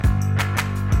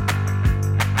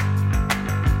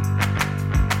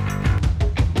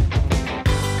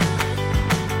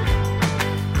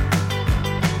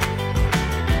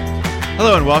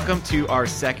Hello and welcome to our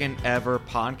second ever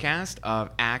podcast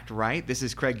of Act Right. This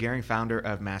is Craig Gehring, founder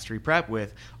of Mastery Prep,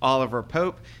 with Oliver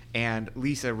Pope and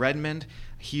Lisa Redmond,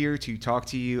 here to talk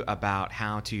to you about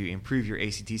how to improve your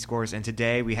ACT scores. And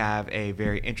today we have a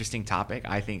very interesting topic,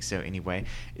 I think so anyway.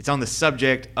 It's on the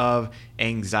subject of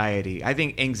anxiety. I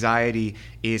think anxiety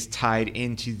is tied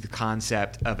into the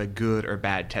concept of a good or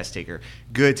bad test taker.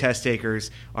 Good test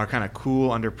takers are kind of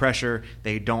cool under pressure.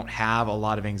 They don't have a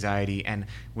lot of anxiety. And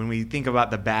when we think about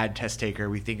the bad test taker,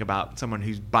 we think about someone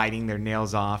who's biting their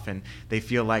nails off and they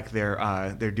feel like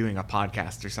they're doing a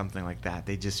podcast or something like that.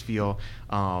 They just feel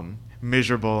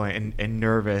miserable and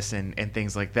nervous and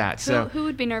things like that. Who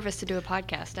would be nervous to do a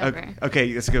podcast ever?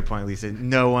 Okay, that's a good point, Lisa.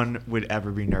 No one would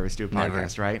ever be nervous to do a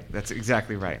podcast, Never. right? That's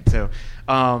exactly right. So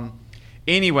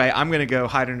anyway, I'm going to go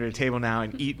hide under the table now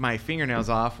and eat my fingernails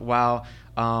off while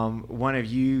one of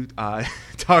you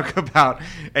talk about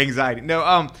anxiety.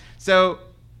 So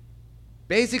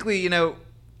basically,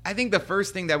 I think the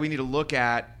first thing that we need to look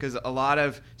at, because a lot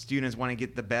of students want to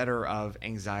get the better of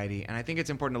anxiety, and I think it's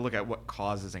important to look at what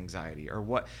causes anxiety, or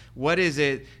what is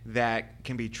it that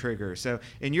can be triggers. So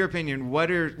in your opinion, what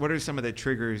are some of the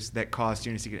triggers that cause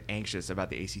students to get anxious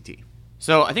about the ACT?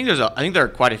 So I think there are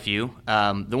quite a few.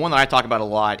 The one that I talk about a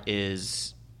lot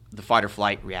is the fight or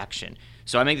flight reaction.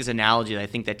 So I make this analogy that I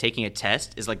think that taking a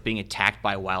test is like being attacked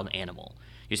by a wild animal.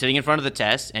 You're sitting in front of the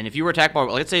test, and if you were attacked by,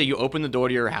 let's say you open the door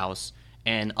to your house,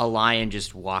 and a lion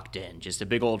just walked in, just a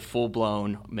big old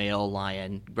full-blown male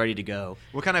lion ready to go.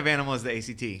 What kind of animal is the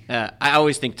ACT? I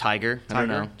always think tiger. I don't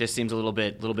Tiger? know. Just seems a little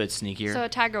bit sneakier. So a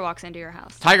tiger walks into your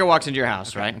house. Tiger walks into your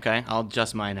house, right? Okay. I'll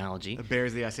adjust my analogy. The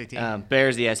bear's the SAT?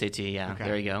 Bears the SAT, yeah. Okay.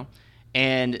 There you go.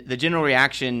 And the general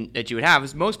reaction that you would have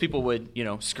is most people would,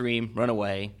 scream, run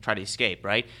away, try to escape,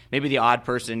 right? Maybe the odd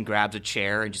person grabs a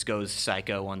chair and just goes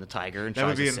psycho on the tiger and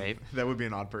tries to save. That would be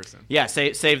an odd person. Yeah,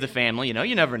 save the family.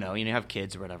 You never know. You have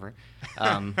kids or whatever.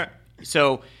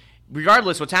 So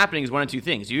regardless, what's happening is one of two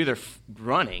things. You're either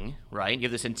running, right? You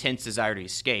have this intense desire to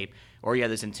escape, or you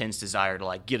have this intense desire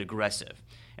to get aggressive.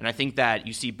 And I think that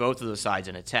you see both of those sides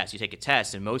in a test. You take a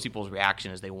test, and most people's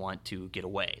reaction is they want to get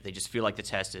away. They just feel like the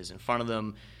test is in front of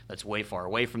them, that's way far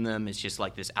away from them. It's just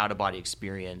like this out-of-body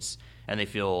experience, and they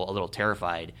feel a little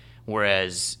terrified.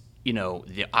 Whereas,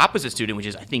 the opposite student, which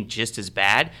is, I think, just as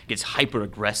bad, gets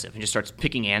hyper-aggressive and just starts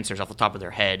picking answers off the top of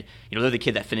their head. They're the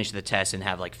kid that finished the test and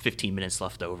have 15 minutes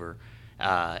left over.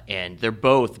 And they're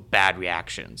both bad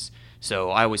reactions. So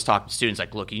I always talk to students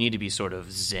look, you need to be sort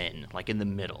of zen, in the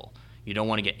middle. You don't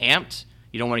want to get amped.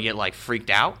 You don't want to get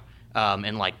freaked out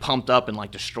and pumped up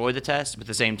and destroy the test. But at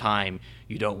the same time,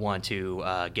 you don't want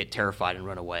to get terrified and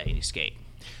run away and escape.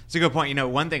 It's a good point.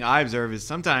 One thing I observe is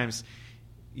sometimes,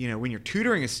 when you're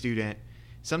tutoring a student,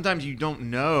 sometimes you don't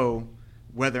know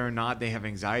whether or not they have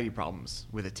anxiety problems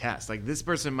with a test. This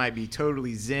person might be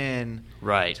totally zen,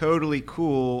 right, totally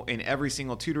cool in every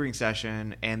single tutoring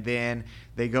session, and then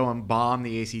they go and bomb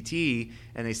the ACT,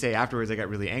 and they say afterwards I got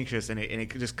really anxious, and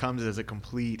it just comes as a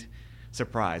complete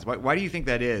surprise. Why do you think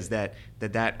that is, that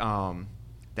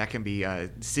can be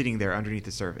sitting there underneath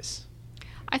the surface?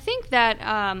 I think that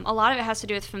a lot of it has to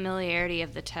do with familiarity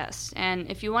of the test. And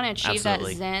if you want to achieve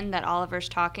Absolutely. that zen that Oliver's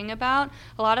talking about,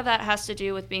 a lot of that has to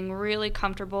do with being really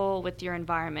comfortable with your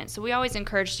environment. So we always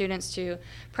encourage students to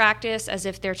practice as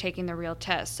if they're taking the real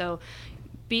test. So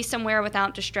be somewhere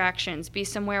without distractions, be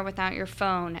somewhere without your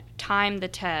phone, time the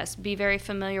test, be very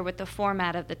familiar with the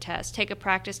format of the test, take a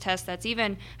practice test that's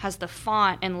even has the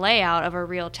font and layout of a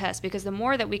real test, because the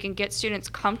more that we can get students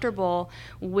comfortable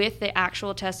with the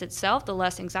actual test itself, the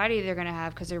less anxiety they're going to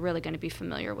have, because they're really going to be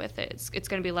familiar with it. It's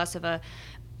going to be less of a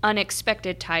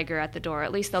unexpected tiger at the door.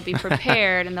 At least they'll be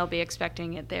prepared and they'll be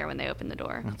expecting it there when they open the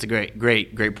door. That's a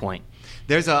great point.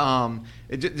 There's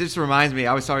it just reminds me,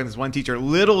 I was talking to this one teacher,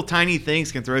 little tiny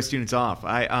things can throw students off.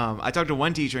 I talked to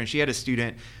one teacher, and she had a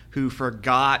student who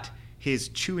forgot his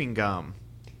chewing gum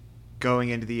going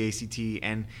into the ACT,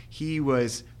 and he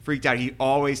was freaked out. He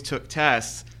always took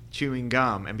tests chewing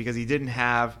gum, and because he didn't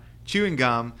have chewing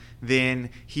gum, then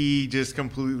he just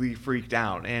completely freaked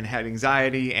out and had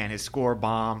anxiety, and his score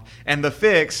bombed. And the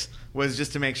fix was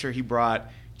just to make sure he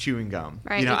brought chewing gum.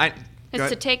 Right. It's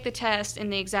to take the test in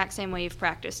the exact same way you've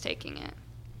practiced taking it.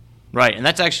 Right, and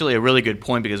that's actually a really good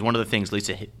point, because one of the things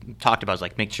Lisa talked about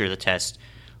is make sure the test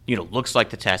looks like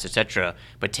the test, etc.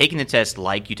 But taking the test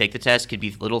like you take the test could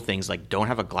be little things like don't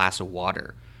have a glass of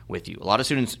water with you. A lot of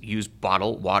students use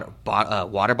water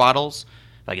bottles,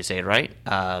 if I can say it right,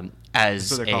 as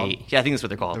that's what they're called. Yeah, I think that's what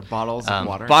they're called. They're bottles of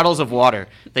water. Bottles of water.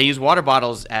 They use water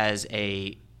bottles as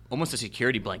a almost a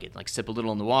security blanket, like sip a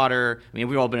little in the water. I mean,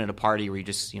 we've all been at a party where you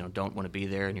just, don't want to be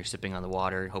there and you're sipping on the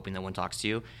water, hoping no one talks to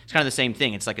you. It's kind of the same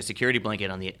thing. It's like a security blanket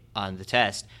on the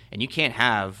test, and you can't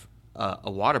have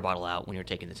a water bottle out when you're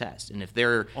taking the test. And if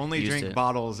they're only drink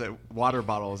water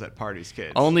bottles at parties,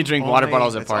 kids. Only drink water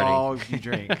bottles at parties. All you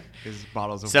drink is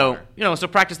bottles of water. So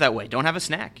practice that way. Don't have a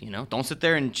snack. Don't sit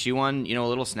there and chew on a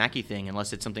little snacky thing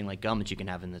unless it's something like gum that you can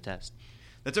have in the test.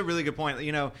 That's a really good point.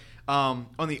 On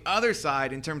the other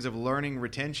side, in terms of learning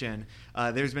retention,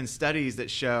 there's been studies that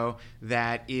show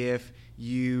that if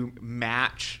you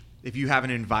have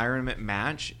an environment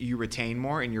match, you retain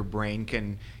more and your brain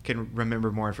can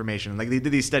remember more information. Like they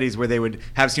did these studies where they would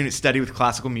have students study with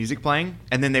classical music playing,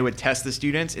 and then they would test the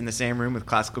students in the same room with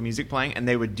classical music playing, and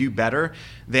they would do better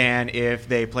than if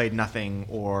they played nothing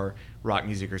or rock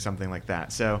music or something like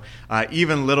that. So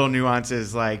even little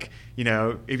nuances like,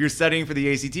 if you're studying for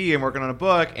the ACT and working on a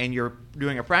book and you're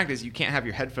doing a practice, you can't have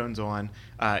your headphones on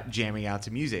jamming out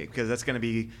to music, because that's going to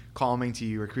be calming to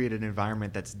you or create an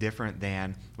environment that's different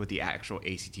than what the actual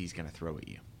ACT is going to throw at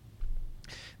you.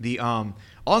 The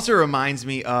also reminds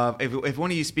me of, if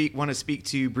one of you want to speak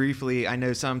to briefly, I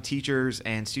know some teachers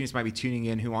and students might be tuning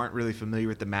in who aren't really familiar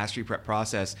with the Mastery Prep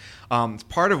process. It's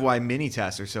part of why mini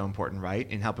tests are so important, right,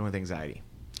 in helping with anxiety.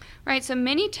 Right, so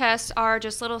mini tests are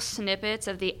just little snippets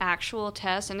of the actual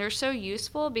test, and they're so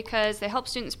useful because they help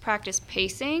students practice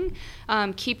pacing,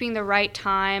 keeping the right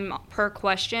time per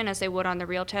question as they would on the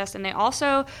real test, and they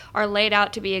also are laid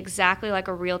out to be exactly like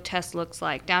a real test looks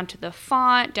like, down to the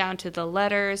font, down to the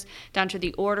letters, down to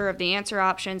the order of the answer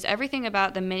options. Everything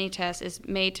about the mini test is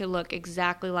made to look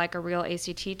exactly like a real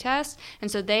ACT test,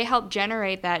 and so they help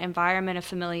generate that environment of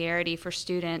familiarity for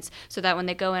students so that when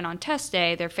they go in on test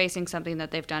day, they're facing something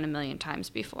that they've done a million times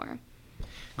before.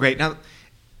 Great. Now,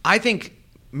 I think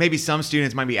maybe some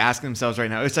students might be asking themselves right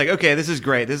now, it's like, okay, this is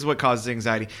great. This is what causes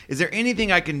anxiety. Is there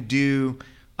anything I can do,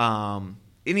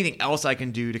 anything else I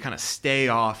can do to kind of stay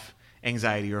off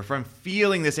anxiety? Or if I'm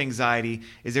feeling this anxiety,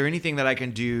 is there anything that I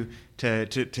can do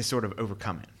to sort of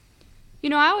overcome it?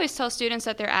 I always tell students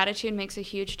that their attitude makes a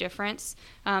huge difference.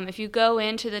 If you go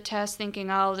into the test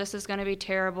thinking, oh, this is going to be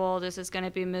terrible, this is going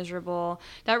to be miserable,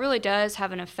 that really does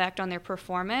have an effect on their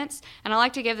performance. And I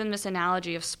like to give them this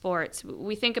analogy of sports.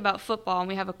 We think about football, and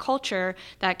we have a culture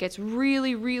that gets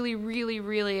really, really, really,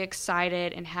 really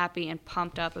excited and happy and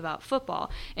pumped up about football.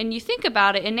 And you think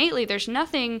about it innately, there's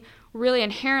nothing really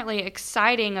inherently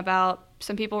exciting about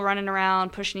some people running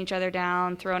around, pushing each other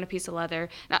down, throwing a piece of leather.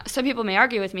 Now, some people may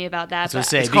argue with me about that. Be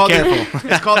careful.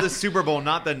 It's called the Super Bowl,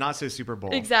 not the not so Super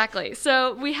Bowl. Exactly.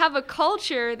 So we have a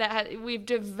culture that we've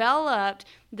developed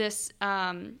this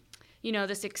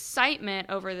this excitement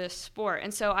over this sport.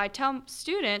 And so I tell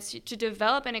students to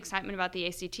develop an excitement about the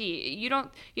ACT. You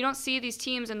don't see these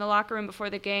teams in the locker room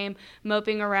before the game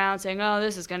moping around saying, oh,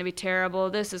 this is going to be terrible,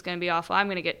 this is going to be awful, I'm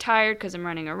going to get tired because I'm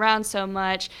running around so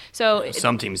much. So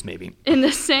some teams maybe. In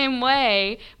the same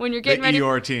way, when you're getting ready...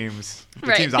 The teams.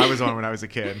 The teams I was on when I was a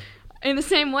kid. In the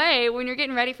same way, when you're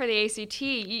getting ready for the ACT,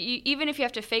 you, even if you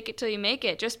have to fake it till you make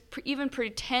it, just even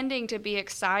pretending to be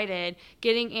excited,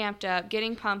 getting amped up,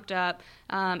 getting pumped up,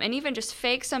 and even just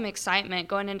fake some excitement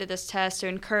going into this test to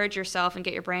encourage yourself and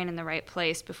get your brain in the right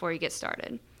place before you get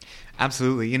started.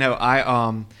 Absolutely.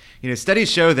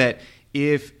 Studies show that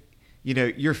if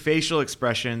your facial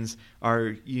expressions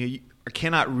are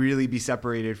cannot really be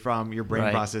separated from your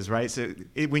brain process, right? So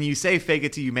when you say fake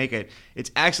it till you make it, it's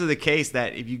actually the case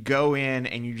that if you go in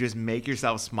and you just make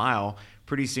yourself smile,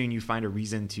 pretty soon you find a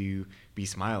reason to be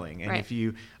smiling. And if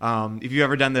you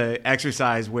ever done the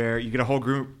exercise where you get a whole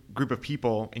group of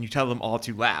people and you tell them all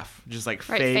to laugh, just like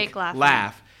fake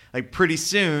laugh. Like pretty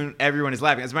soon, everyone is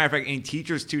laughing. As a matter of fact, any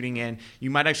teachers tuning in, you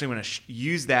might actually want to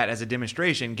use that as a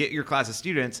demonstration. Get your class of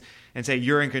students and say,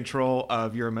 you're in control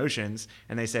of your emotions.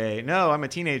 And they say, no, I'm a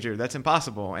teenager. That's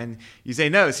impossible. And you say,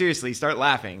 no, seriously, start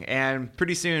laughing. And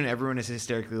pretty soon, everyone is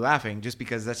hysterically laughing just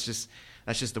because that's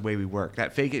just the way we work.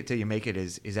 That fake it till you make it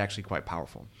is actually quite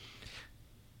powerful.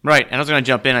 Right, and I was going to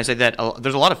jump in. I said that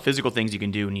there's a lot of physical things you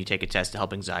can do when you take a test to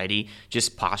help anxiety.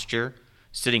 Just posture.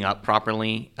 Sitting up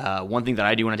properly. One thing that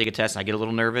I do when I take a test and I get a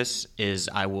little nervous is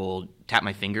I will tap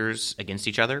my fingers against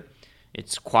each other.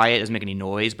 It's quiet, it doesn't make any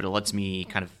noise, but it lets me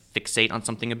kind of fixate on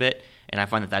something a bit. And I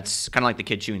find that that's kind of like the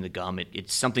kid chewing the gum.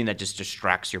 It's something that just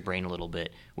distracts your brain a little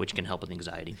bit, which can help with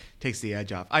anxiety. Takes the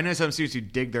edge off. I know some students who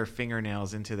dig their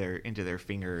fingernails into their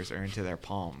fingers or into their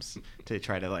palms to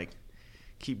try to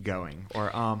keep going.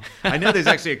 Or I know there's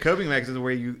actually a coping mechanism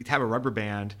where you have a rubber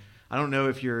band I don't know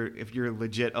if you're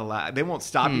legit allowed. They won't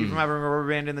stop you from having a rubber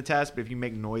band in the test, but if you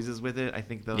make noises with it, I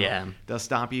think they'll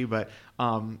stop you. But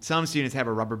some students have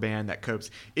a rubber band that copes.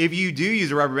 If you do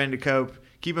use a rubber band to cope,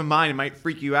 keep in mind it might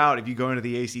freak you out if you go into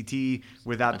the ACT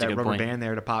without that rubber band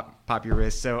there to pop your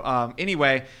wrist. So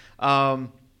anyway,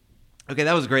 okay,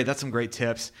 that was great. That's some great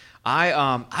tips.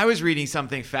 I was reading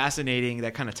something fascinating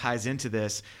that kind of ties into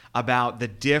this about the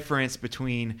difference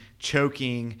between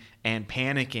choking and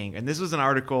panicking. And this was an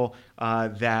article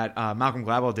that Malcolm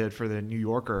Gladwell did for the New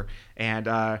Yorker.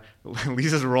 And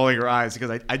Lisa's rolling her eyes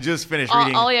because I just finished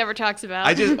reading. All he ever talks about.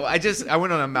 I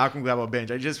went on a Malcolm Gladwell binge.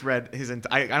 I just read his.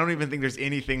 I don't even think there's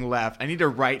anything left. I need to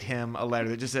write him a letter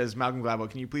that just says, Malcolm Gladwell,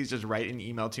 can you please just write an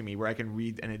email to me where I can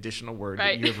read an additional word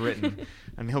that you have written?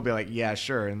 And he'll be like, yeah,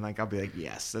 sure. And like I'll be like,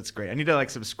 yes, that's great. I need to like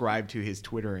subscribe to his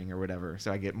Twittering or whatever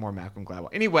so I get more Malcolm Gladwell.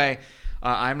 Anyway,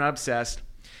 I'm not obsessed.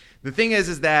 The thing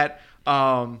is that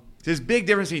there's a big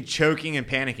difference between choking and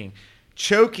panicking.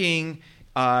 Choking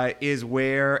is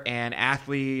where an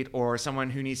athlete or someone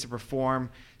who needs to perform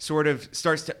sort of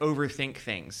starts to overthink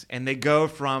things. And they go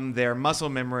from their muscle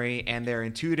memory and their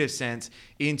intuitive sense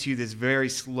into this very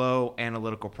slow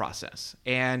analytical process.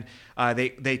 And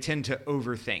they tend to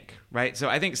overthink, right? So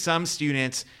I think some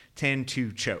students tend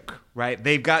to choke, right?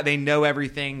 They know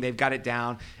everything, they've got it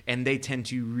down, and they tend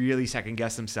to really second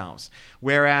guess themselves.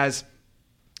 Whereas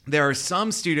there are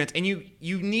some students, and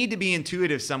you need to be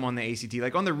intuitive some on the ACT.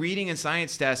 Like on the reading and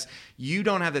science test, you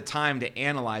don't have the time to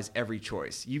analyze every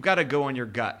choice. You've got to go on your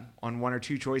gut on one or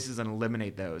two choices and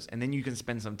eliminate those. And then you can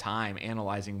spend some time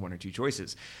analyzing one or two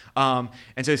choices. And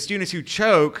so students who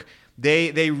choke,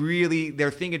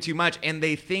 they're thinking too much, and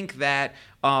they think that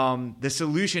the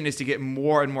solution is to get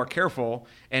more and more careful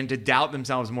and to doubt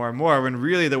themselves more and more, when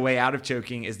really the way out of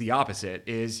choking is the opposite,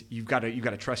 is you've got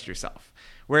to trust yourself.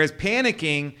 Whereas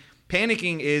panicking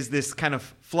is this kind of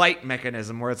flight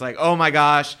mechanism where it's like, oh my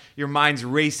gosh, your mind's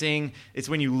racing. It's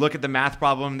when you look at the math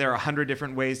problem, there are 100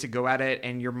 different ways to go at it,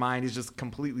 and your mind is just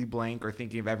completely blank or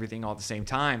thinking of everything all at the same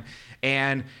time.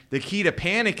 And the key to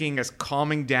panicking is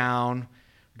calming down,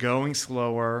 going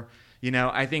slower.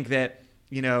 I think that,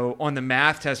 on the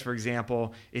math test, for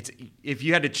example, if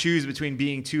you had to choose between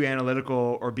being too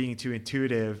analytical or being too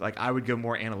intuitive, like I would go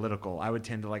more analytical. I would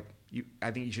tend to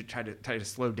I think you should try to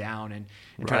slow down and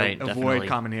try to avoid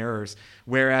common errors.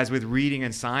 Whereas with reading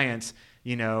and science,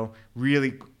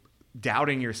 really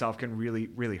doubting yourself can really,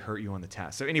 really hurt you on the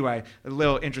test. So anyway, a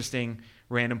little interesting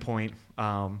random point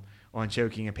on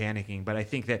choking and panicking. But I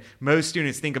think that most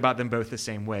students think about them both the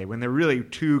same way when they're really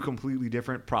two completely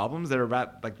different problems that are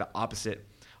about like the opposite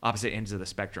ends of the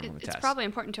spectrum on the test. It's probably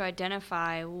important to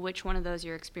identify which one of those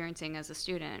you're experiencing as a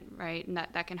student, right? And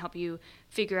that can help you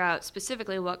figure out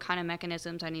specifically what kind of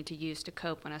mechanisms I need to use to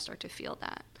cope when I start to feel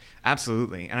that.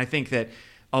 Absolutely. And I think that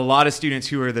a lot of students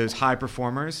who are those high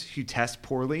performers who test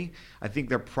poorly, I think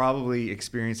they're probably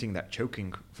experiencing that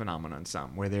choking phenomenon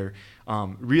some, where they're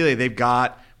really, they've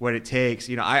got what it takes.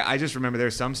 I just remember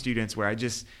there's some students where I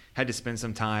just had to spend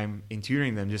some time in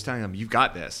tutoring them, just telling them, you've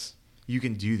got this. You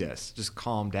can do this. Just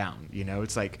calm down.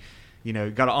 It's like,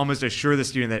 you've got to almost assure the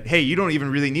student that, hey, you don't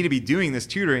even really need to be doing this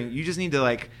tutoring. You just need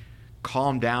to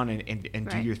calm down and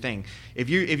do your thing. If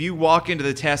you walk into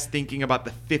the test thinking about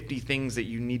the 50 things that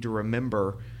you need to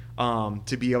remember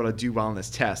to be able to do well on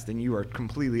this test, then you are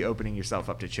completely opening yourself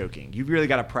up to choking. You've really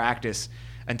got to practice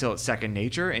until it's second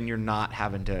nature and you're not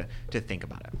having to think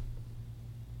about it.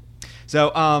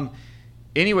 So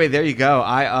anyway, there you go.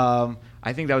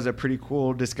 I think that was a pretty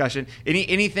cool discussion.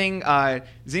 Anything?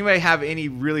 Does anybody have any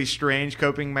really strange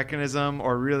coping mechanism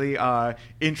or really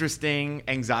interesting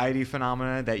anxiety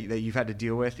phenomena that you've had to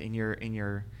deal with in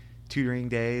your tutoring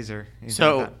days or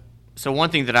anything like that? So one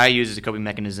thing that I use as a coping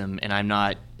mechanism,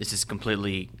 and this is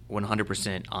completely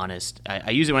 100% honest.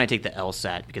 I use it when I take the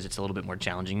LSAT because it's a little bit more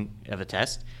challenging of a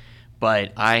test.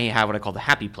 But I have what I call the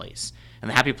happy place,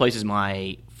 and the happy place is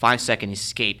my 5-second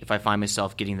escape if I find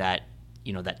myself getting that.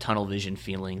 That tunnel vision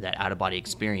feeling, that out-of-body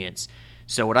experience.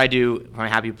 So what I do for my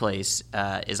happy place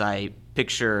is I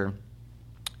picture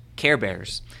Care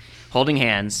Bears holding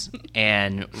hands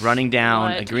and running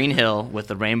down a green hill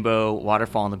with a rainbow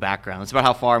waterfall in the background. That's about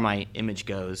how far my image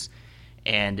goes.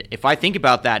 And if I think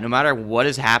about that, no matter what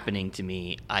is happening to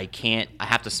me, I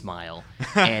have to smile.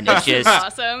 And it's just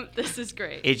awesome. This is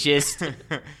great. It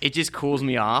just cools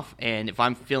me off. And if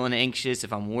I'm feeling anxious,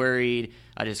 if I'm worried,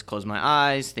 I just close my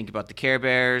eyes, think about the Care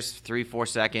Bears, 3-4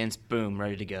 seconds, boom,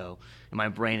 ready to go. And my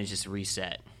brain is just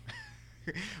reset.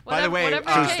 By the way,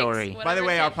 True story. By the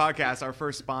way, our podcast, our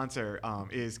first sponsor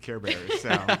is Care Bears. So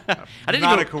I didn't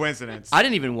not even, a coincidence. I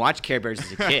didn't even watch Care Bears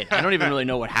as a kid. I don't even really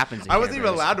know what happens in I wasn't Care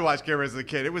even Bears. allowed to watch Care Bears as a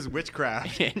kid. It was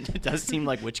witchcraft. It does seem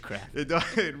like witchcraft.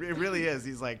 It really is.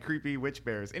 These like creepy witch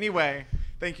bears. Anyway,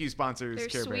 thank you, sponsors. They're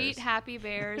Care sweet, Bears. happy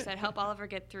bears that help Oliver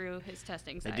get through his test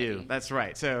anxiety. do. That's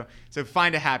right. So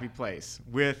find a happy place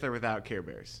with or without Care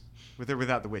Bears. With or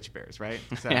without the witch bears, right?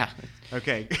 So, Yeah.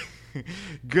 Okay.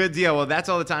 Good deal. Well, that's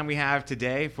all the time we have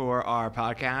today for our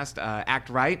podcast, Act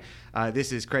Right.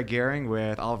 This is Craig Gehring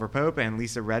with Oliver Pope and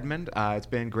Lisa Redmond. It's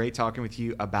been great talking with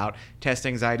you about test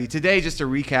anxiety. Today, just to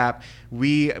recap,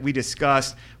 we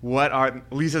discussed what are...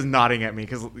 Lisa's nodding at me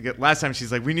because last time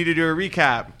she's like, we need to do a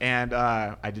recap. And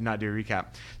I did not do a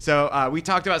recap. So we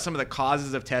talked about some of the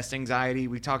causes of test anxiety.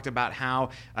 We talked about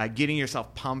how getting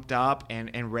yourself pumped up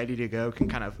and ready to go can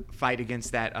kind of fight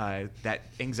against that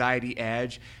anxiety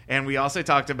edge. And we also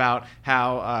talked about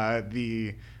how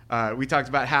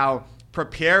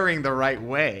preparing the right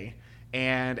way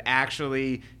and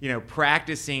actually,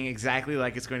 practicing exactly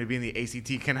like it's going to be in the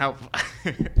ACT can help.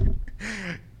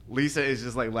 Lisa is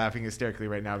just like laughing hysterically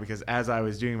right now because as I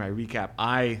was doing my recap,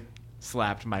 I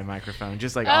slapped my microphone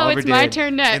just like Oliver it's did my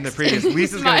turn next. in the previous.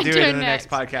 Lisa's going to do it in the next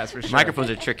podcast for sure. Microphones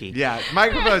are tricky. Yeah,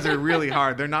 microphones are really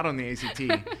hard. They're not on the ACT.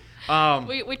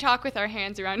 We talk with our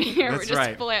hands around here. That's We're just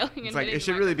right. flailing and It's like hitting it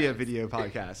should really be a microphones. video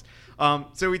podcast.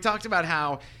 So we talked about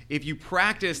how if you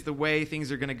practice the way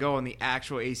things are going to go in the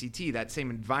actual ACT, that same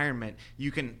environment, you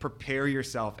can prepare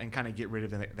yourself and kind of get rid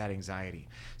of that anxiety.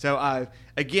 So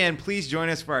again, please join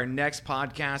us for our next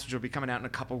podcast, which will be coming out in a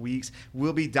couple weeks.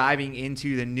 We'll be diving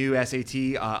into the new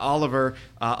SAT. Oliver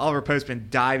Pope's been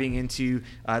diving into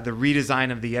the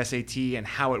redesign of the SAT and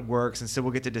how it works, and so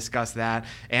we'll get to discuss that.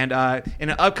 And in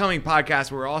an upcoming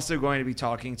podcast, we're also going to be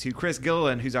talking to Chris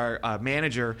Gilliland, who's our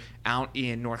manager out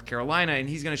in North Carolina, and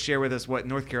he's going to share with us what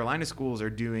North Carolina schools are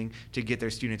doing to get their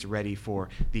students ready for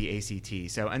the ACT.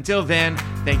 So until then,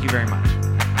 thank you very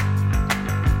much.